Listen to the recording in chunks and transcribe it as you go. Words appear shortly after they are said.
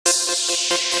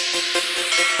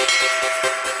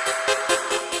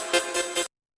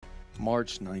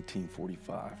March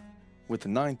 1945. With the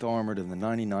 9th Armored and the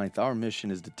 99th, our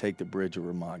mission is to take the bridge of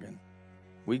Remagen.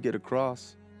 We get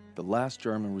across, the last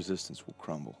German resistance will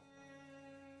crumble.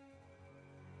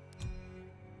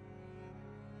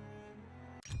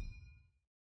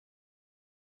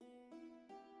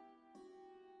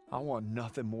 I want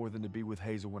nothing more than to be with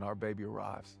Hazel when our baby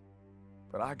arrives.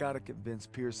 But I gotta convince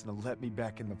Pearson to let me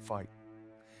back in the fight.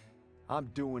 I'm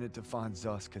doing it to find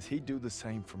Zus, because he'd do the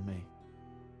same for me.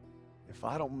 If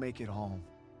I don't make it home,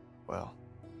 well,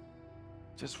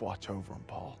 just watch over him,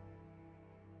 Paul.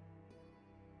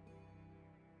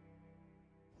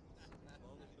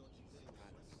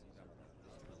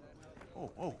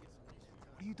 Oh, what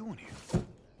are you doing here?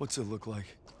 What's it look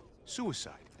like?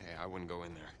 Suicide. Hey, I wouldn't go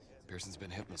in there. Pearson's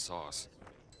been hit in the sauce.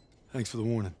 Thanks for the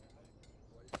warning.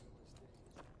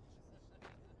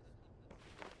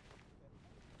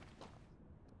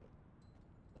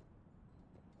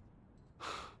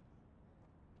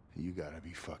 You gotta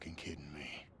be fucking kidding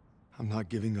me. I'm not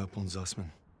giving up on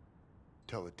Zussman.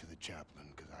 Tell it to the chaplain,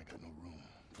 because I got no room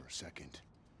for a second.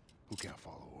 Who can't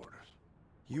follow orders?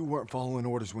 You weren't following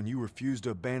orders when you refused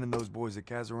to abandon those boys at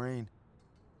Kazarane.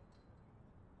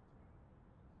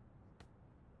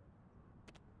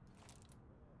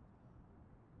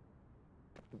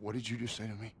 What did you just say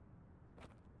to me?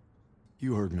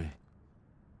 You heard me.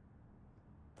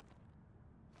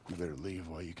 You better leave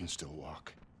while you can still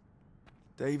walk.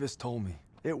 Davis told me.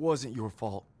 It wasn't your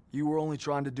fault. You were only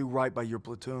trying to do right by your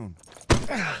platoon.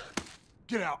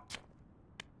 Get out!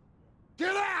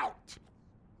 Get out!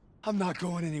 I'm not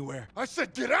going anywhere. I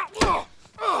said get out!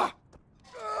 God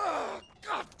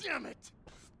damn it!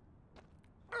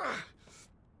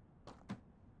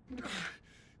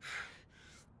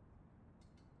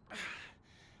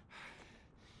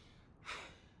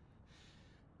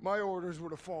 My orders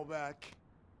were to fall back,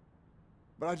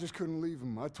 but I just couldn't leave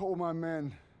them. I told my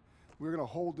men we were gonna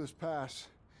hold this pass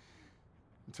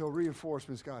until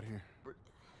reinforcements got here, but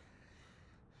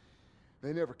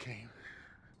they never came.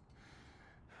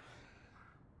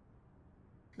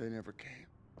 They never came.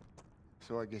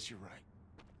 So I guess you're right.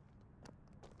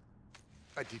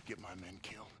 I did get my men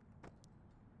killed.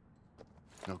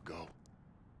 Now go.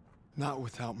 Not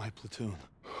without my platoon.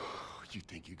 You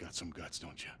think you got some guts,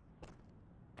 don't you?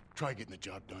 Try getting the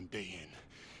job done day in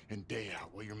and day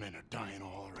out while your men are dying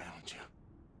all around you.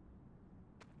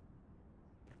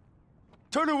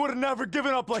 Turner would have never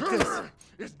given up like this. Turner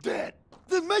is dead.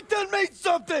 Then make that mean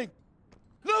something!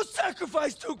 No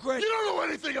sacrifice too great! You don't know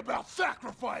anything about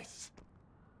sacrifice!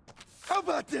 How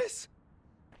about this?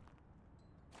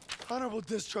 Honorable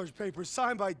discharge papers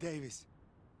signed by Davis.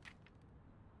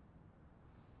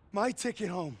 My ticket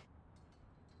home.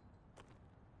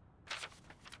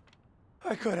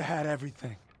 I could have had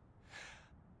everything.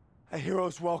 A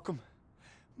hero's welcome,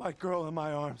 my girl in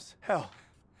my arms. Hell,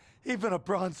 even a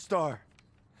Bronze Star.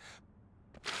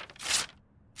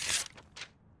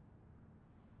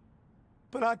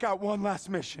 But I got one last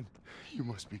mission. You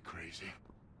must be crazy.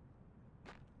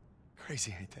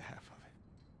 Crazy ain't the half of it.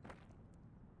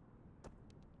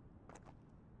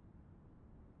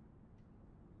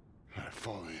 All right,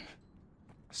 fall in.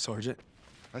 Sergeant?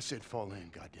 I said fall in,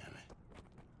 goddammit.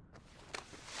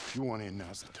 If you want in,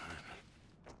 now's the time.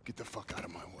 Get the fuck out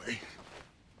of my way.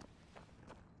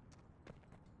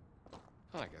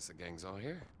 Well, I guess the gang's all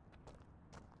here.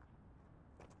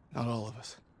 Not all of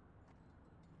us.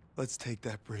 Let's take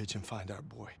that bridge and find our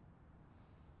boy.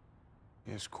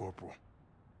 Yes, Corporal.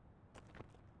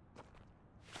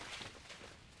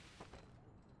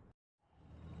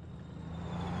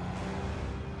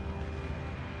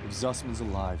 If Zussman's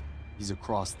alive, he's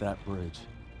across that bridge.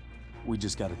 We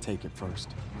just gotta take it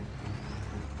first.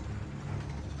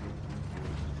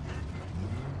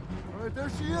 All right, there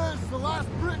she is, the last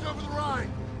bridge over the Rhine.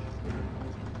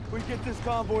 We get this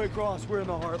convoy across, we're in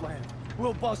the heartland.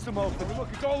 We'll bust them open. Look,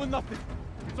 it's all or nothing.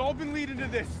 It's all been leading to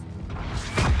this.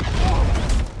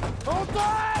 Hold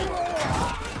on!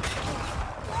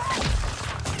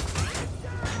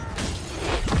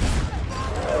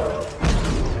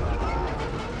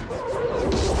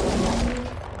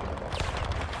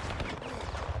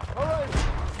 All right,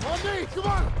 on me, come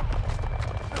on!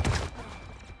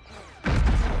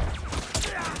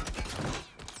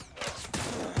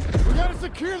 We gotta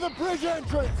secure the bridge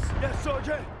entrance! Yes,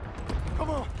 Sergeant. Come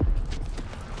on.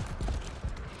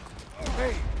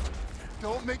 Hey,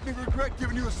 don't make me regret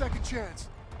giving you a second chance.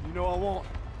 You know I won't.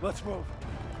 Let's move.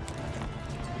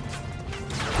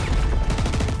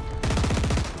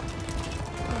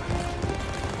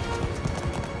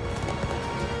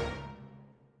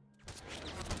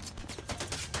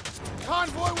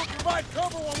 convoy will provide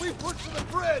cover while we push to the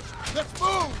bridge. Let's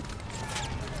move!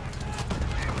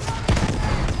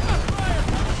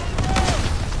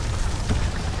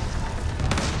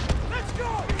 Let's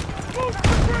go! Move to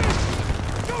the bridge!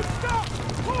 Don't stop!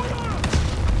 Hold on!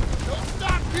 Don't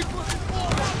stop! Keep pushing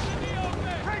forward!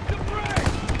 Take the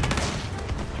bridge!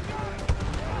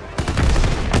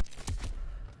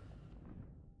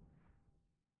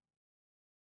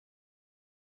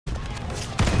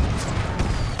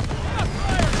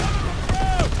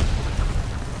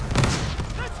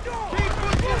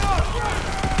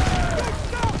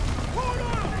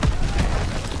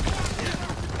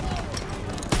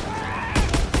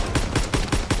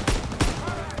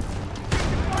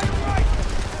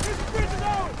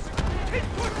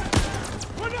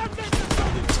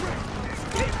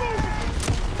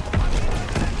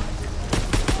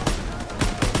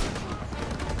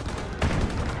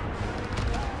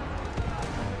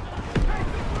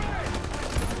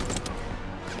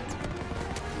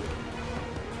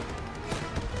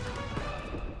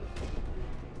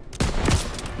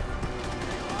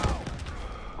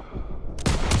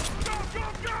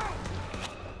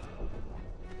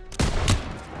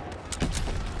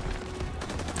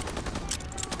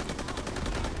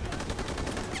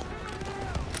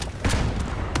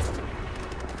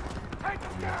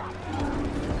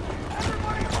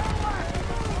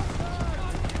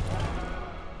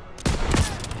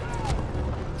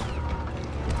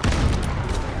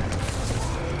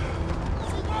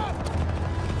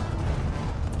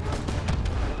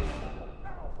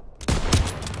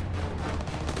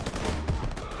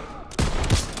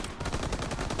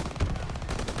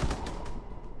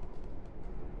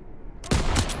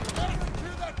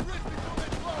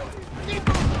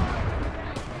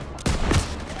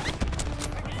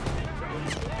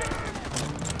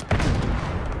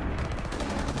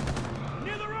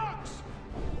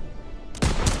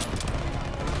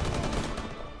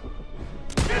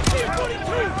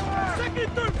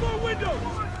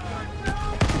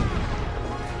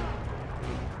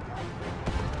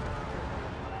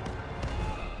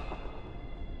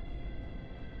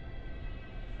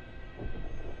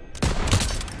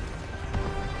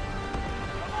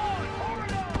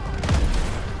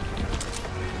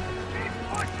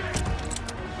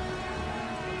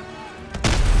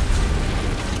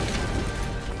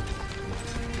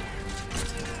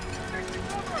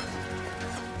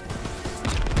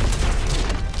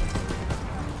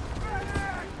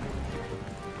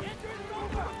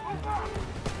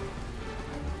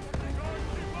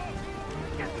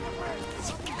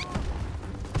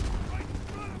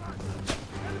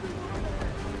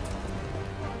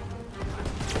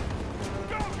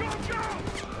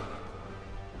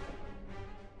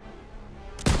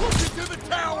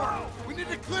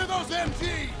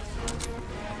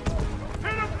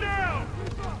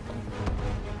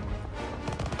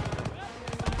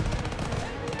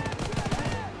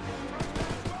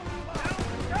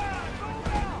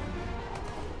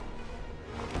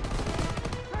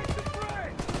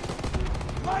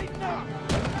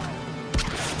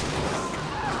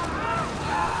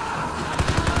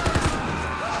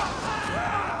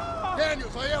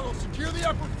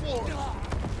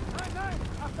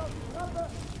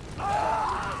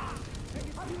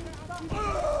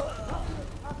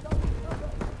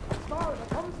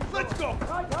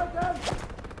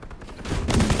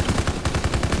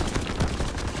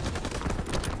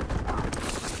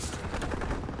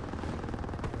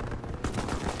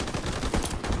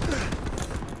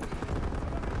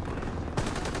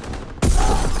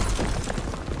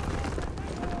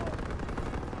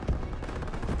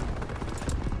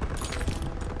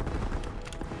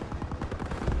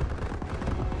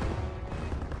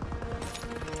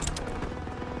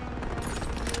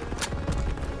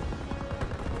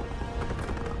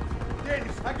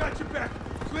 I got your back.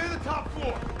 Clear the top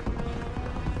floor.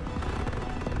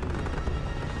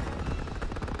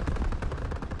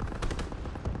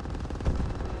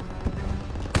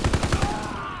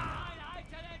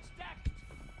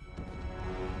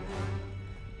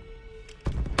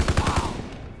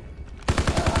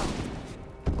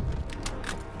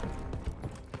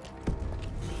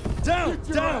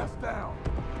 Down!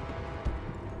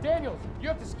 Daniels, you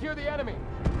have to secure the enemy.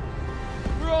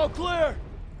 We're all clear!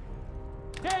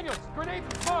 Daniels, grenades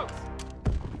and smokes!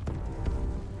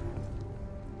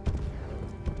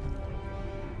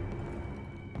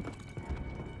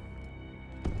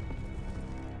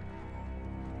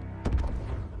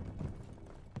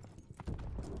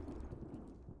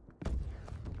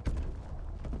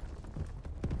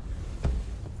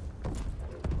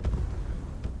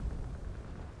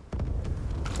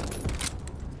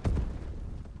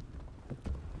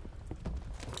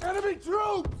 Enemy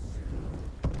troops!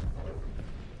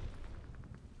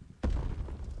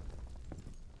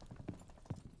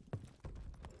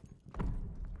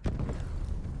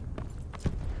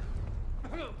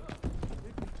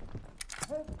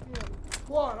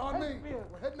 Squad, on me!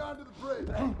 We're heading onto the bridge.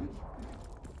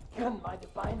 Kann meine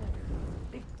Beine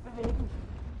nicht bewegen.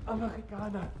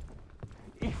 Amerikaner,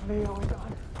 ich flehe euch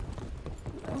an.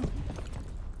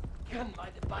 Kann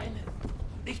meine Beine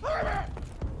nicht bewegen.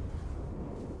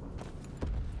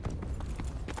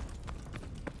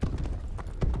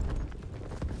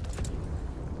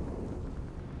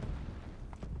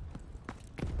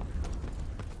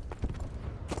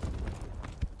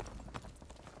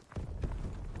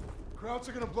 Krauts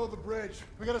are gonna blow the bridge.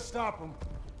 We gotta stop them.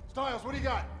 Stiles, what do you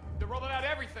got? They're rolling out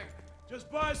everything.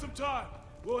 Just buy some time.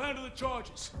 We'll handle the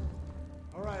charges.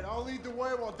 All right, I'll lead the way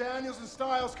while Daniels and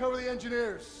Stiles cover the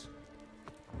engineers.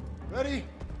 Ready?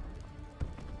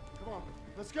 Come on,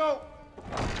 let's go.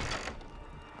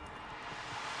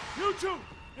 You two,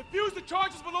 defuse the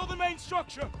charges below the main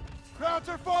structure. Krauts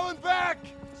are falling back.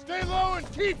 Stay low and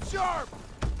keep sharp.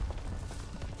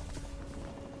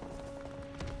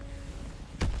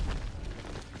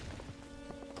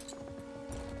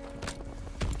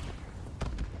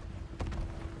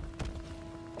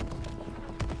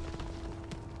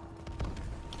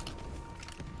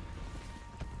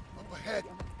 Ahead,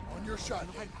 on your shot.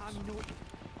 Noch ein paar Minuten.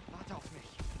 Warte auf mich.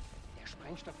 Der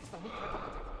Sprengstoff ist noch nicht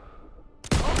verdrahtet.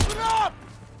 Open up!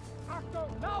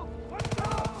 Achtung, lauf!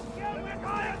 Und wir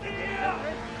feuern sie hier!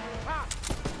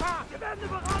 Wir werden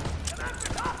überrannt! Wir werden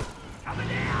beschossen! Komme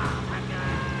näher!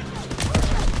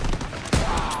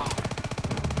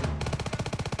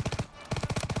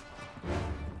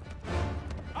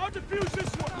 I'll defuse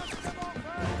this one.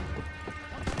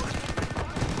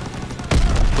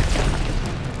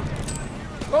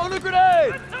 Throwing a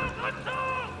grenade!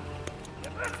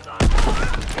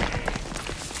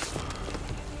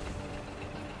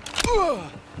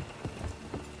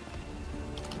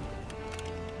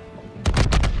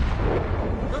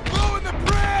 They're blowing the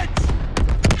bridge!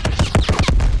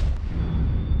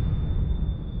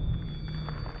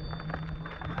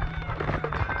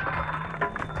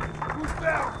 Who's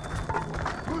down?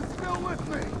 Who's still with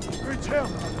me? Bridge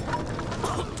held.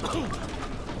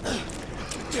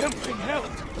 Damn thing held.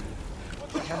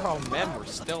 Our men were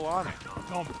still on it.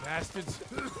 Dumb bastards.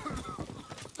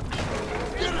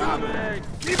 Get up!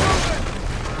 Keep moving!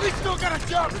 We still got a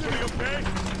job to do! Okay?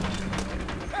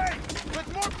 Hey! There's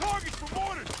more targets for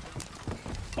mortars!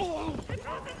 Oh!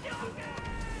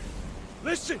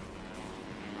 Listen!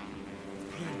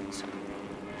 Please.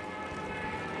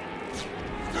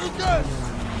 Do good!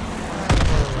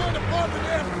 Trying to bomb the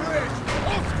damn bridge!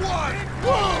 All squad!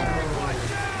 Whoa!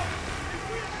 Watch out!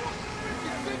 We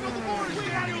can signal the mortars! We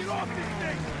gotta get off this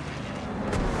thing!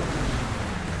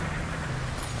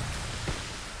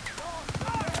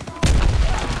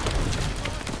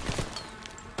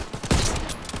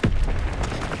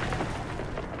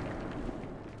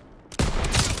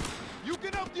 You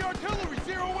get up the artillery,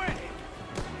 zero in!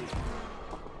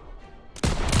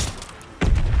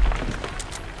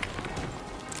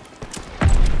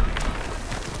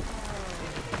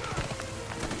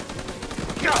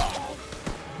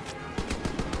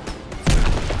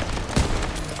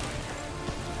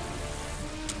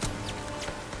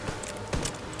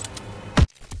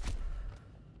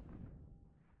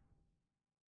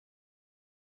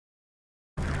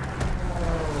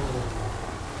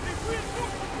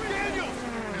 Daniels!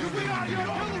 You get out the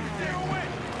artillery, zero in!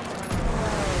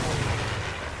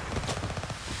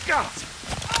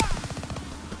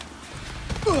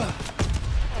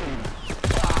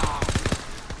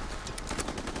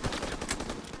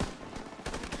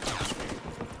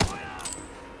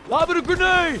 Lobbing a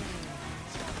grenade!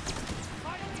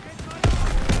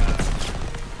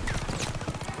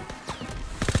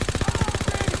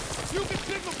 You can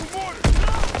signal for mortars!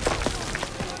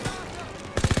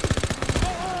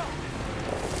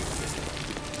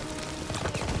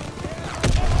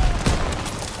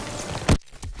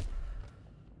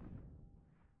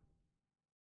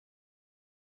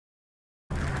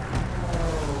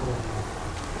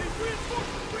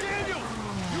 Daniels!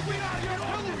 You get out the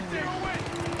artillery, zero in!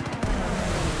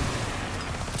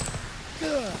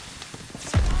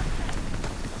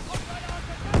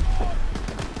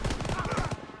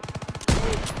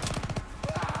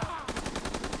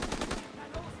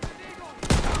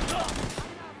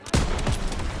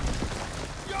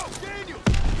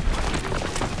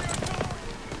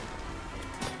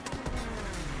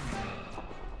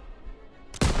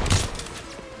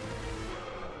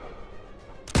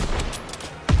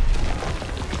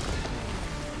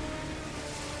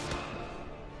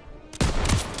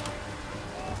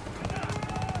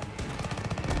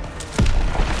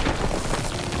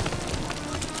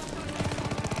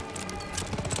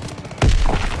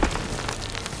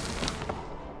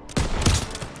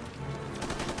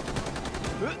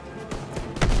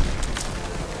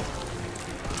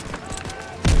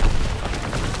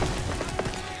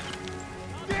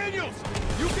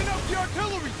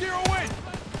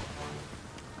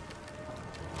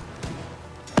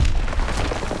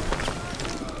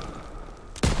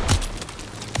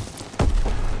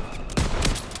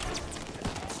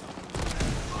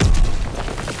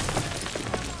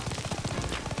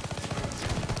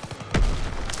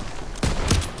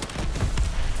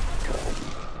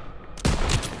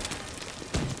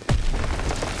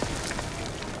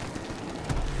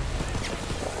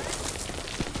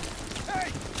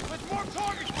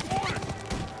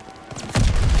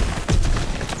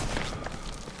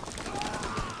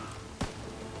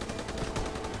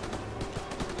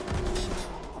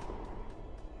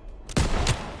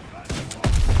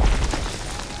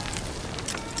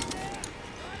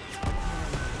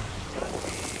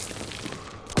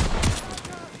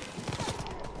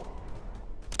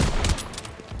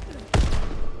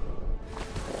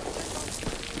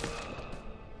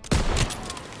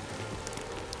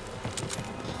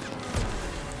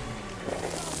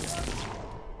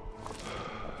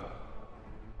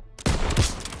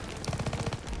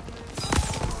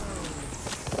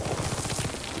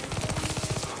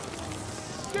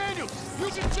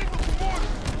 Losing signal from mortar!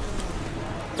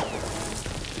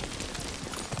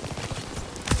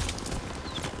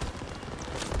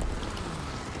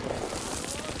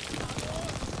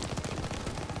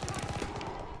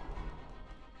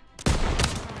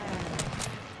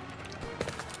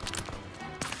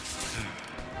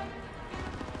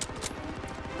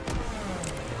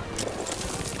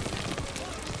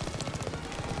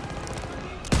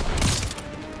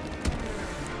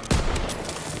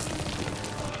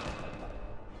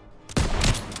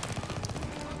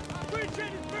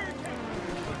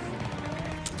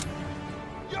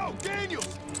 Yo,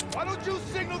 Daniels! Why don't you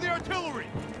signal the artillery?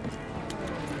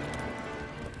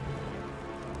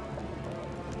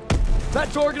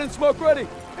 That's organ and smoke ready.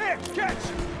 Here, catch!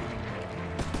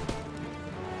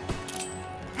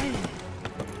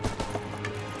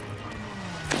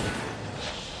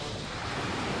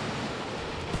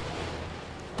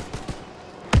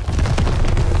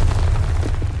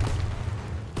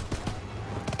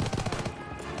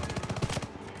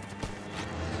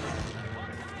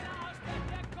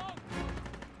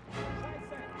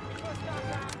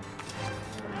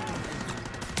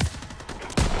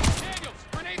 Daniels,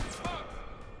 grenade and smoke!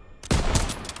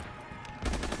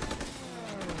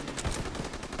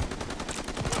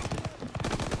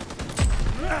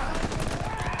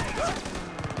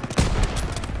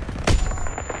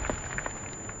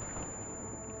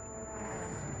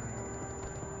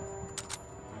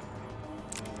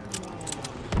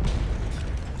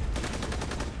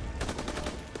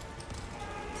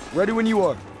 Ready when you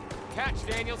are. Catch,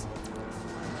 Daniels.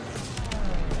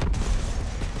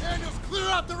 Daniels, clear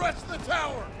out the rest of the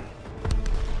tower!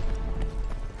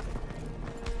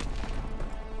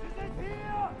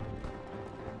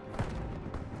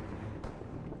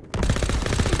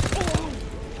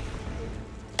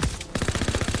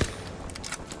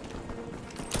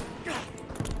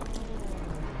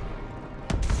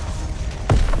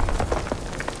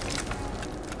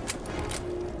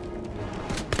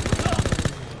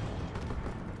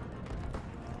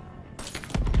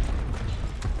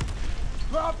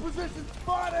 Ground position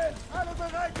spotted! Out of the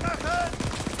right ahead!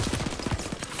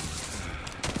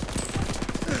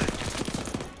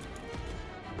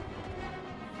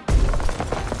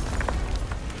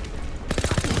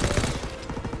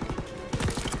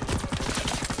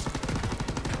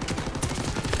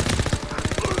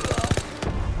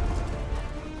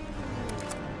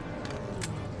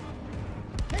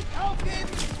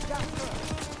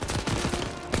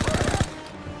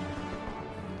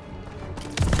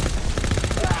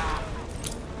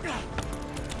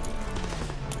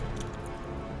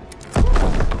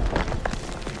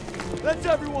 That's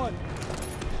everyone.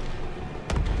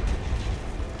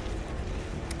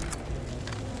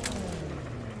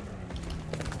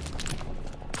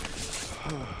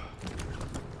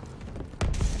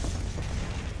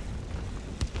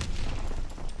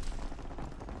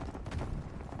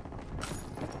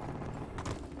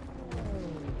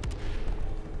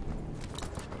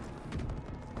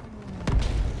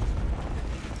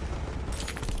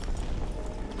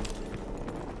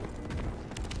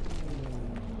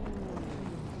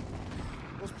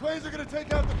 Those planes are gonna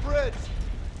take out the bridge.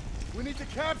 We need to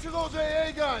capture those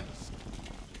AA guns.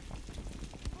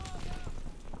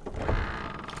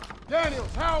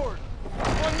 Daniels, Howard,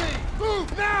 on me.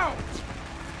 Move now!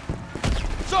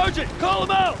 Sergeant, call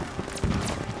him out.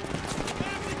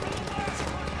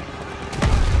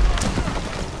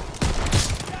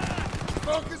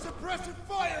 Focus suppression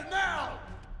fire now!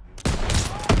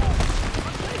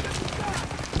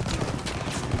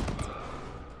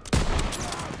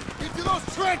 Into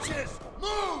those trenches!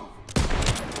 Move!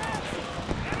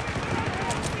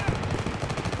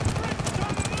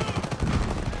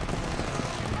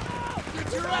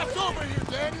 Get your ass over here,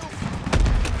 Daniels!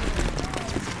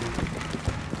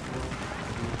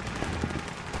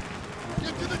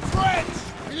 Get to the trench!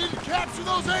 We need to capture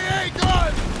those AA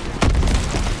guns!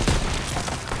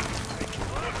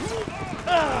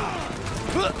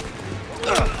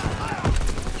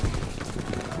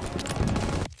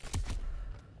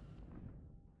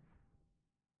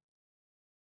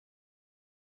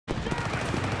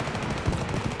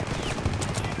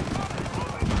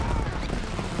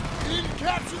 We need to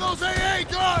capture those AA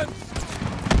guns!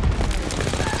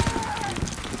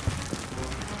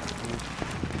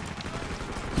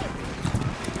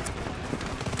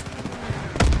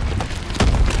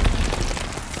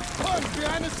 Punch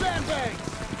behind the sandbags!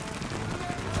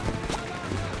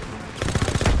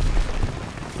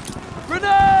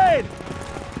 Grenade!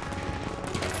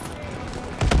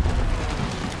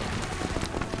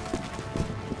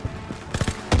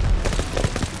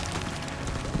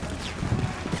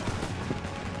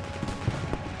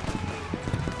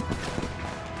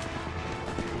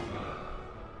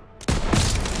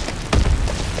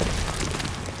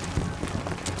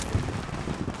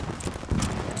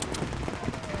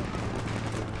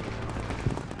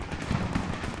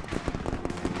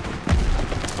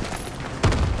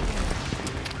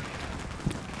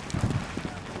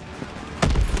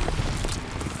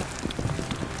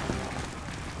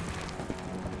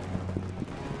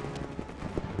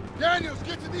 Daniels,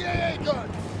 get to the AA gun!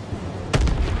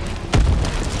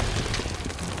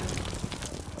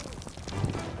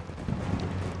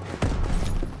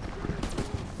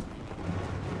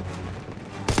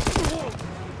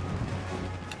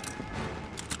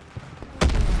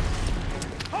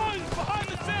 Hines, behind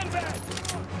the sandbag!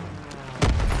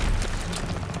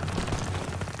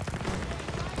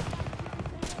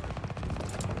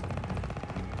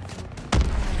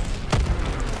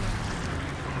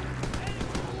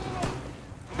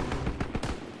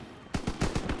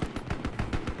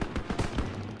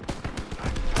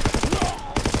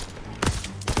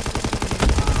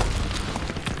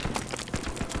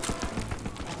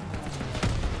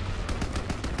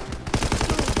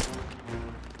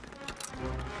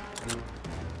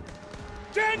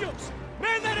 Daniels!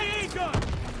 Man that AA gun!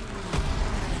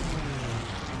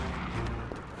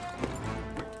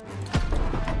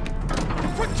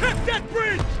 Protect that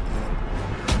bridge!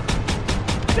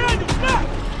 Daniels, back!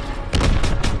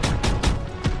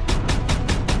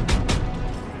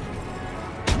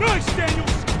 Nice,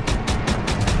 Daniels!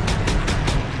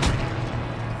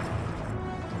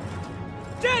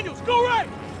 Daniels, go right!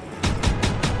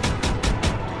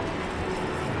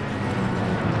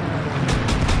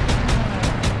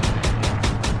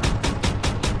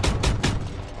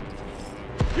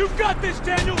 You've got this,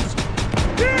 Daniels!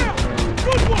 Yeah!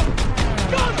 Good one!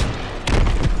 Got him!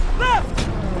 Left!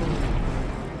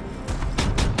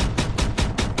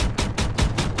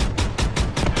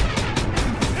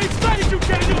 They've sighted you,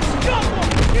 Daniels! Got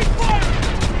one! Keep firing!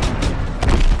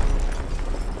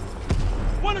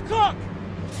 1 o'clock!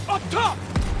 Up top!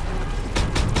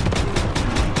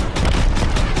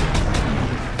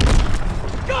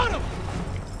 Got him!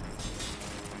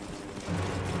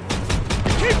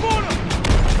 Keep on him!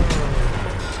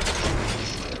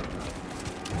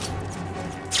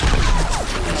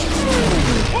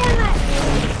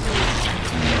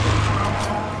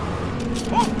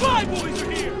 All 5 boys are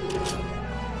here!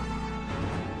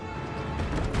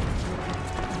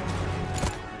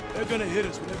 They're gonna hit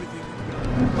us with everything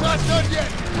we've got. We're not done yet!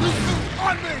 You two,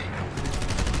 on me!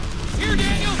 Here,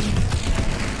 Daniels!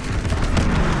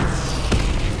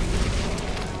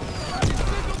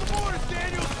 Signal the boarders,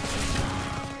 Daniels!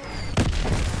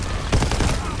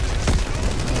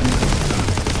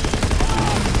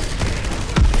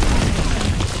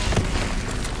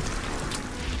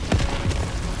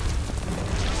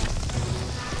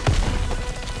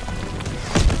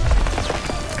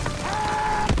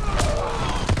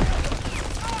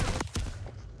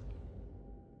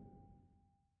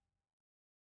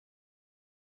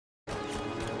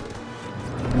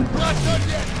 Not done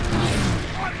yet!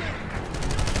 On me!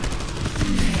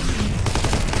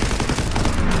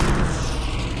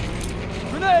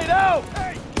 Grenade out!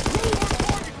 Hey! Move on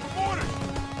target for orders!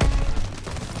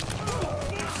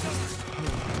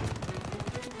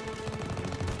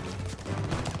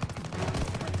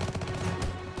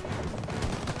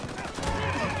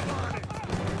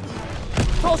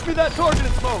 Toss me that target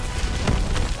and smoke!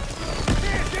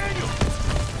 Here, Daniels!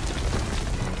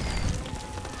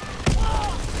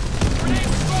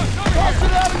 Grenade smoke, cover Toss here!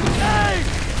 it out of the grenade!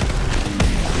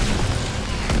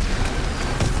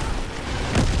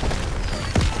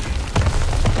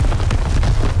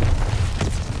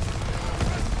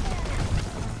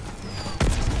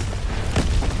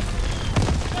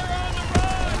 They're on the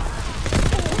run!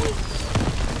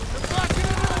 They're backing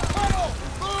into the tunnel!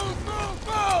 Move, move,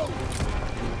 move!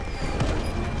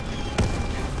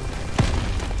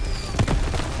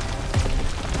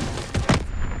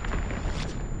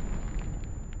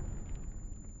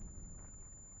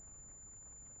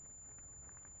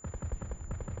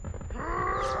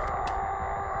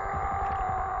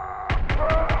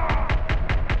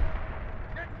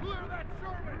 Get clear of that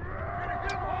Sherman! Gonna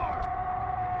hit him hard!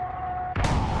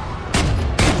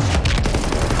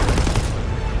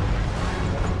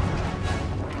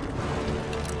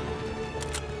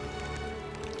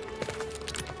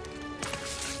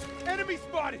 Enemy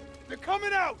spotted! They're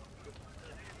coming out!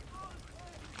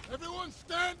 Everyone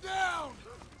stand down!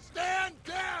 Stand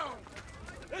down!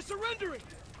 They're surrendering!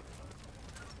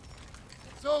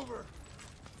 It's over.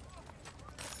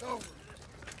 It's over.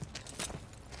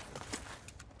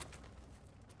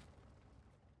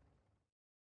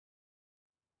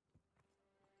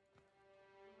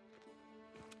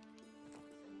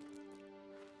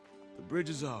 The bridge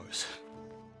is ours.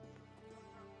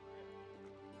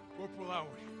 Corporal Lowry.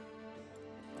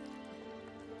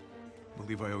 I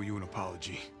believe I owe you an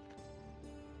apology.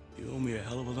 You owe me a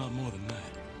hell of a lot more than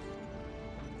that.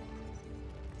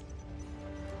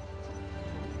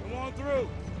 Come on through.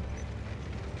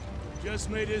 Just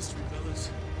made history, fellas.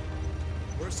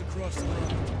 Worse across the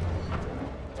Rhine.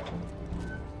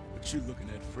 What you looking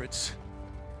at, Fritz?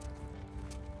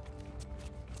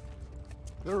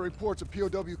 There are reports of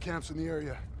POW camps in the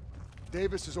area.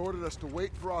 Davis has ordered us to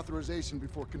wait for authorization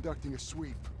before conducting a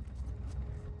sweep.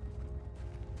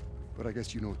 But I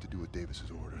guess you know what to do with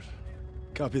Davis's orders.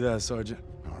 Copy that, Sergeant.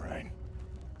 All right.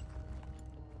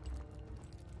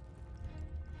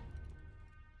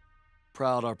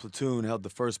 Proud our platoon held the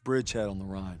first bridgehead on the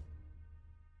Rhine.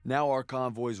 Now our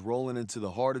convoy's rolling into the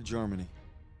heart of Germany.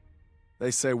 They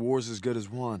say war's as good as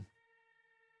won.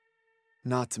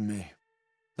 Not to me.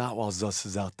 Not while Zuss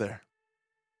is out there.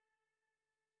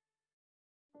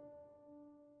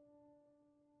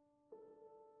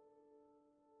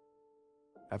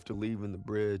 After leaving the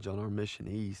bridge on our mission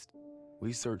east,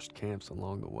 we searched camps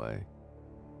along the way.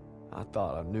 I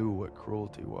thought I knew what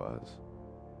cruelty was.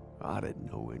 I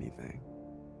didn't know anything.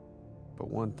 But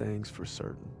one thing's for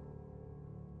certain.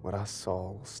 What I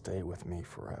saw will stay with me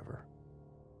forever.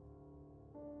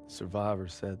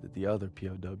 Survivors said that the other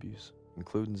POWs,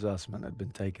 including Zussman, had been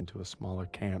taken to a smaller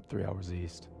camp 3 hours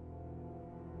east.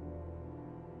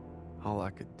 All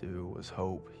I could do was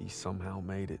hope he somehow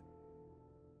made it.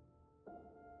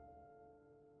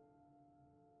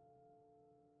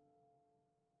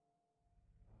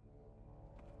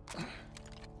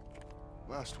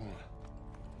 Last one.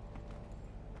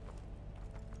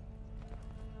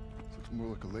 This looks more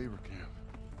like a labor camp.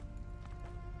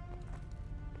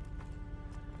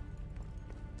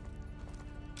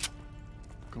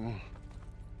 Come on.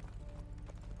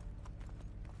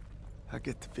 I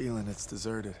get the feeling it's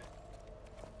deserted.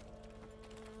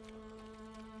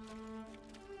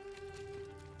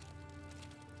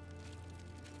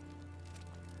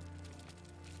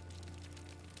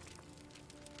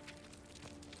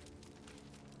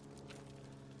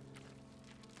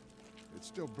 It's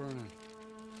still burning.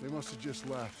 They must have just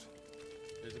left.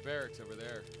 There's a barracks over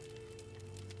there.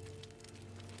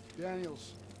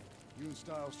 Daniels, you and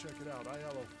Stiles check it out.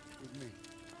 Aiello with me.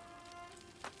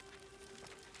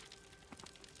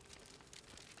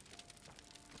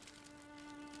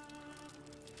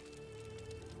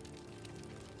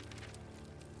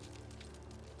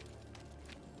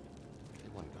 They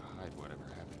wanted to hide whatever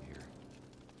happened here.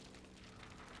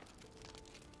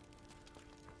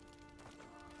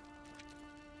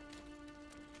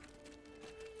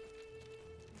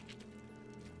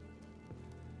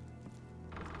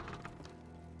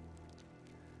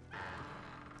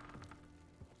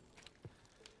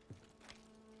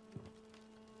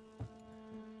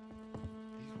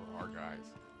 These were our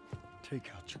guys. Take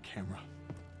out your camera.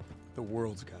 The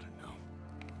world's gotta know.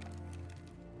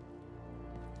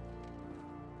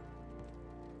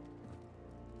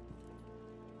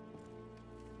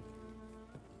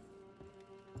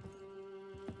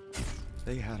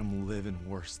 They had them living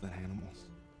worse than animals,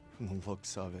 from the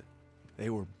looks of it. They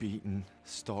were beaten,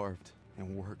 starved,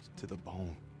 and worked to the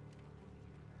bone.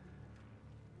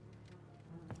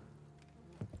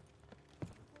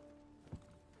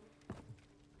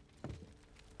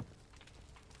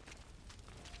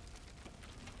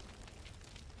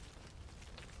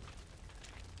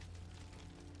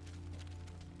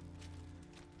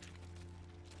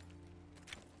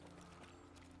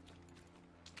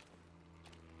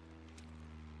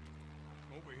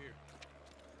 Over here.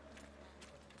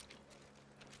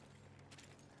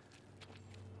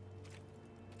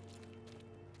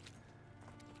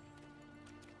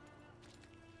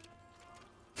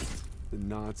 The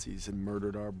Nazis had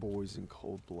murdered our boys in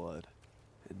cold blood,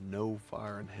 and no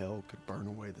fire in hell could burn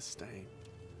away the stain.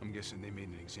 I'm guessing they made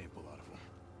an example out of them.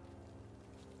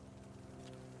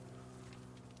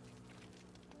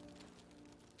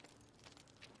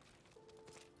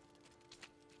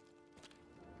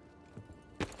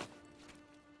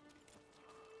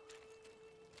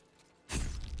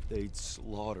 They'd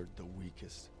slaughtered the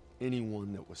weakest,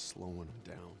 anyone that was slowing them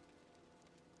down.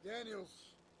 Daniels,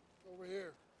 over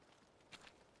here.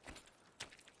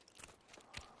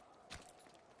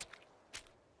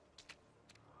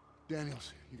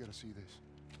 Daniels, you gotta see this.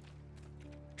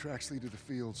 Tracks lead to the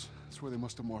fields. That's where they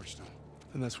must have marched them.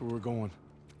 And that's where we're going.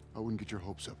 I wouldn't get your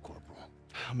hopes up, Corporal.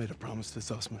 I made a promise to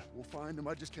Zussman. We'll find him.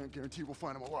 I just can't guarantee we'll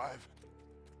find him alive.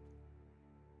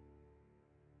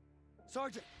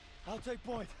 Sergeant, I'll take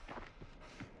point.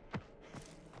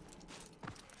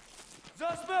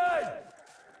 Zussman!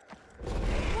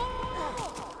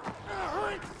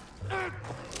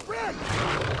 Red!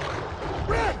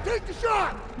 Red, take the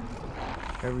shot!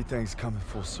 Everything's coming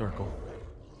full circle.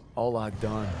 All I'd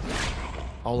done,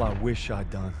 all I wish I'd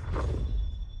done.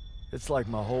 It's like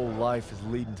my whole life is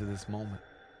leading to this moment.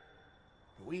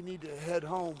 We need to head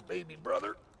home, baby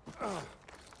brother.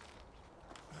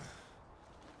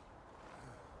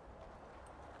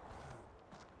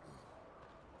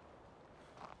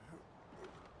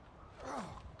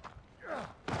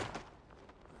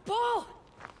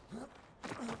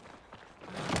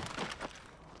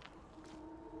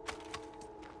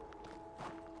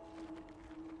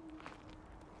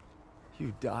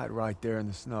 You died right there in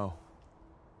the snow.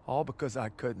 All because I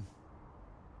couldn't.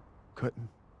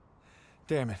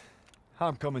 Damn it.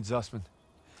 I'm coming, Zussman.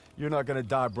 You're not gonna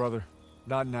die, brother.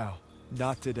 Not now.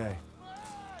 Not today.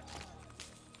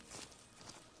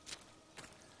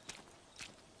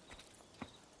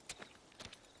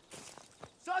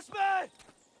 Suspect!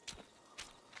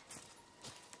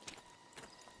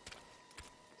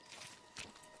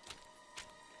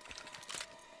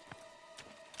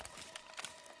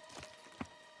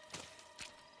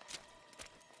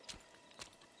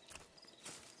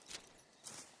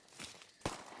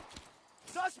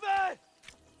 Suspect!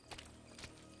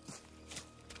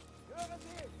 Hören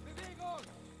Sie! Bewegung!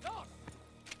 Los!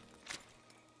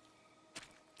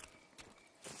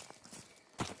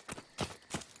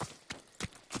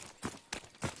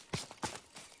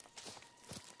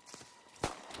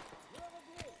 Hören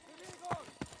Sie! Bewegung!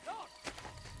 Los!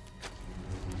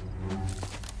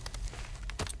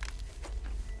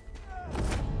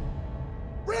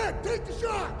 Red, take the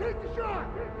shot! Take the shot!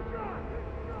 Take the shot!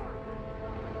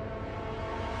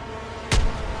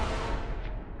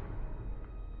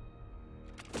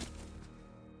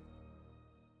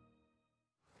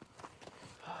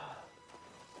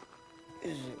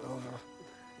 Is it over?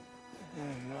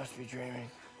 You must be dreaming.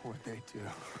 What'd they do?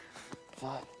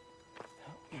 Thought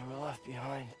you were left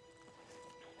behind.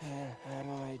 And I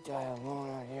might die alone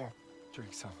out here.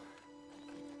 Drink some.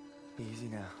 Easy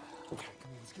now. Come on,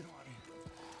 let's get on here.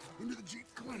 Into the Jeep,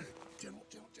 come on. General.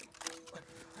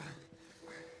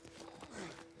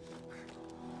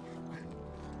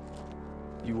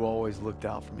 You always looked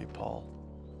out for me, Paul.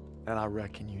 And I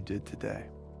reckon you did today.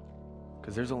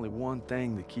 Because there's only one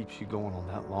thing that keeps you going on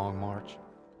that long march.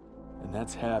 And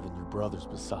that's having your brothers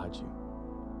beside you.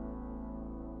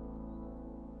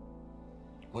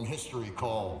 When history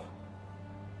called,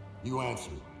 you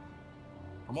answered.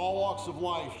 From all walks of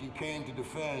life, you came to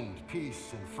defend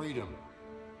peace and freedom.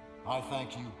 I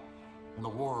thank you, and the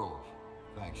world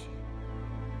thanks you.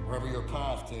 Wherever your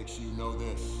path takes you, know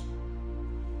this.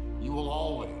 You will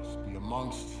always be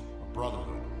amongst a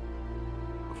brotherhood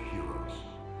of heroes.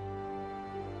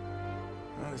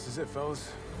 Well, this is it,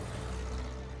 fellas.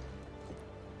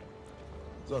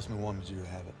 Zussman wanted you to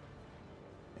have it.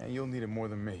 And you'll need it more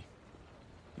than me.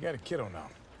 You got a kiddo now.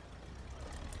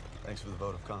 Thanks for the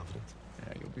vote of confidence.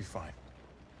 Yeah, you'll be fine.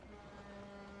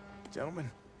 Gentlemen.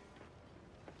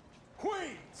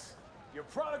 Queens! Your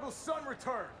prodigal son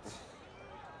returns!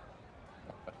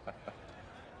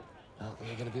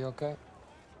 You gonna be okay?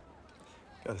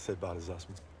 Gotta say bye to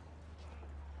Zussman.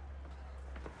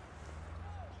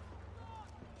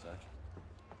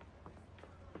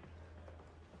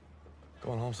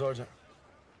 Going home, Sergeant?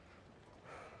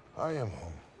 I am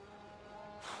home.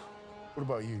 What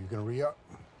about you? You gonna re-up?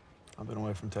 I've been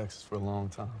away from Texas for a long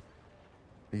time.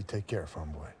 You take care,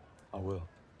 farm boy. I will.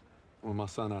 When my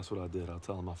son asks what I did, I'll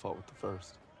tell him I fought with the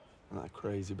first. And that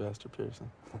crazy bastard Pearson.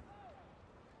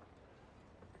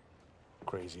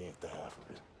 Crazy ain't the half of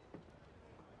it.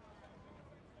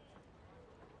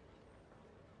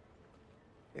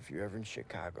 If you're ever in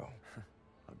Chicago,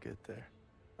 I'll get there.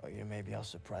 oh, yeah, maybe I'll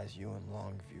surprise you in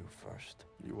Longview first.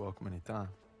 You're welcome anytime.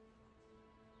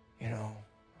 You know,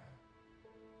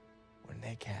 when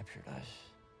they captured us,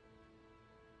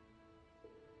 it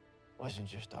wasn't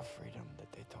just our freedom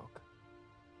that they took.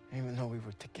 Even though we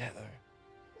were together,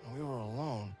 and we were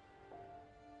alone,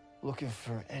 looking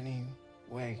for any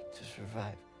way to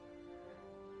survive.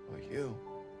 But you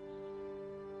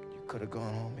could have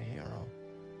gone home a hero.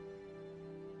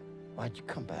 Why'd you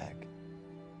come back?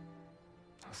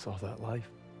 I saw that life.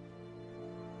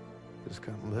 Just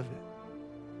couldn't live it.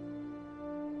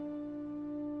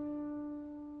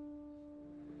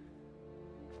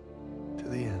 To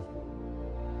the end.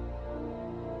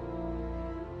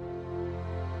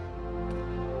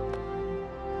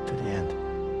 To the end.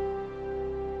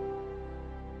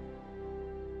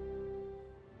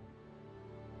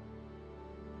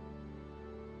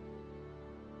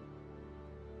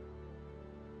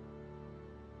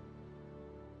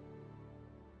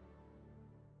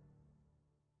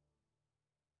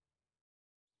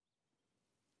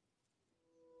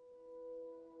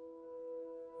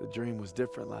 The dream was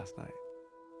different last night.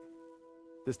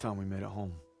 This time we made it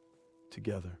home,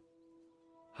 together.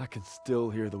 I can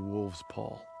still hear the wolves,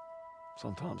 Paul.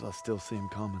 Sometimes I still see them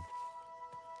coming.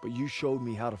 But you showed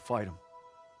me how to fight them.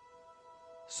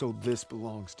 So this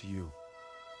belongs to you.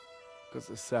 Because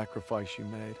the sacrifice you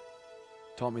made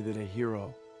taught me that a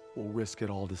hero will risk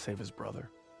it all to save his brother.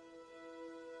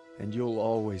 And you'll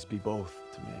always be both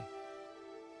to me.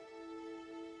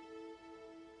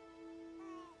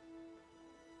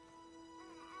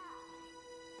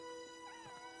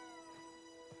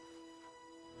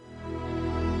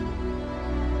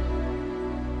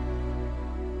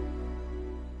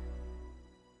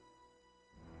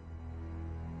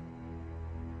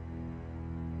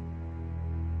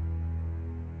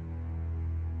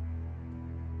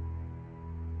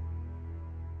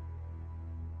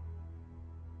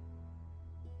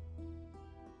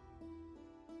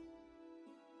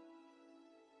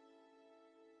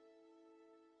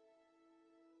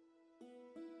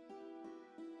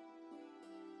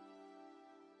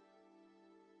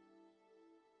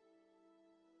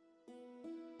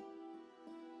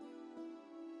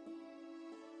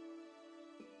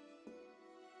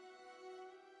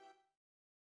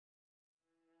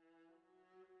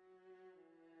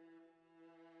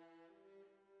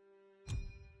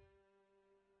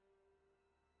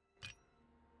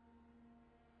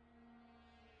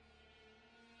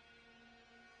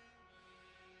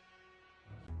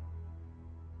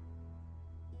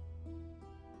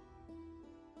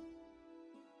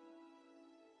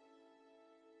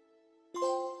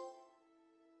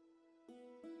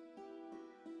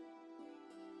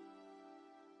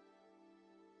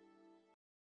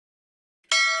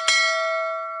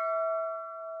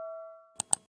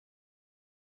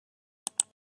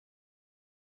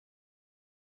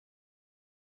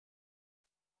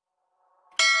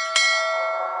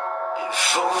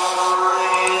 For